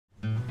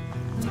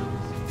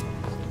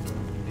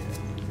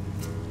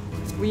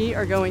We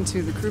are going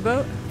to the crew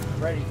boat.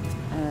 Ready.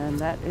 And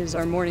that is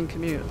our morning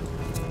commute.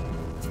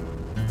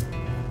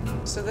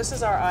 So this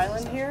is our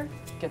island here.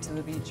 Get to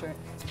the beach, right?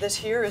 This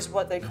here is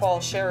what they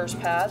call Scherer's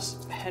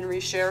Pass. Henry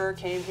Scherer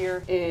came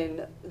here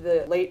in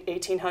the late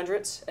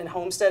 1800s and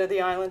homesteaded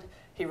the island.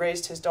 He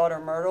raised his daughter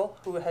Myrtle,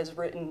 who has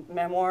written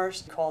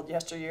memoirs called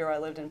Yesteryear I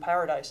Lived in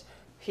Paradise.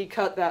 He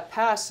cut that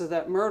pass so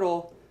that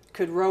Myrtle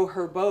could row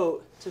her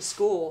boat to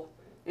school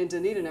in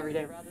Dunedin every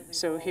day.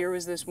 So here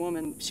was this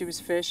woman, she was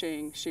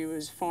fishing, she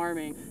was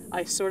farming.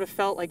 I sort of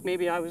felt like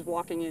maybe I was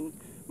walking in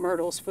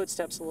Myrtle's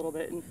footsteps a little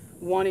bit and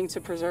wanting to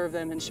preserve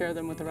them and share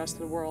them with the rest of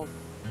the world.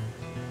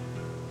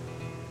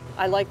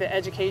 I like the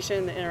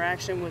education, the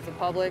interaction with the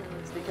public,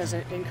 because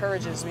it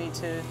encourages me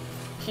to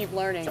keep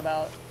learning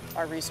about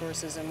our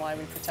resources and why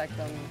we protect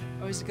them.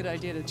 Always a good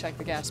idea to check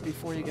the gas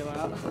before you go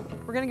out.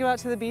 We're gonna go out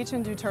to the beach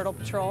and do turtle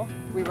patrol.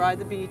 We ride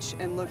the beach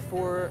and look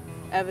for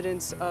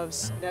evidence of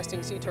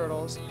nesting sea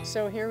turtles.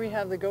 So here we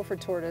have the gopher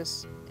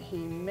tortoise. He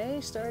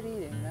may start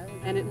eating.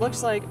 And it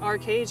looks like our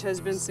cage has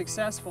been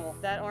successful.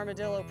 That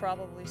armadillo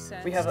probably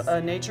sensed. We have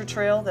a nature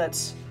trail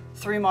that's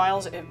 3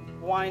 miles. It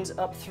winds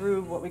up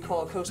through what we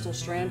call a coastal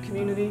strand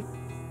community.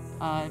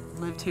 I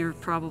lived here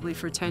probably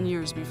for 10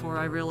 years before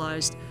I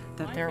realized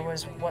that there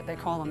was what they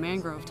call a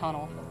mangrove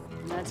tunnel.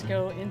 Let's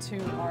go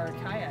into our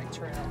kayak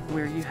trail,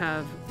 where you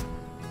have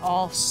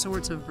all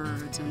sorts of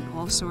birds and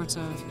all sorts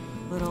of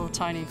little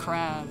tiny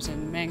crabs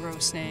and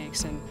mangrove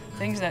snakes and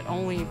things that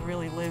only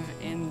really live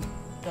in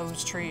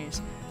those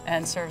trees,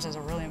 and serves as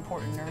a really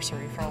important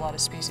nursery for a lot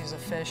of species of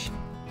fish.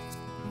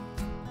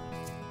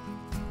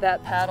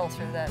 That paddle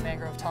through that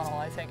mangrove tunnel,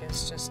 I think,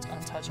 is just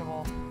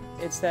untouchable.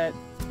 It's that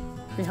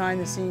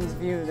behind-the-scenes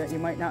view that you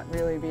might not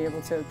really be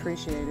able to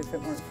appreciate if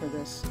it weren't for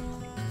this.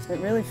 It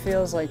really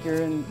feels like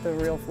you're in the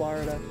real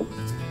Florida.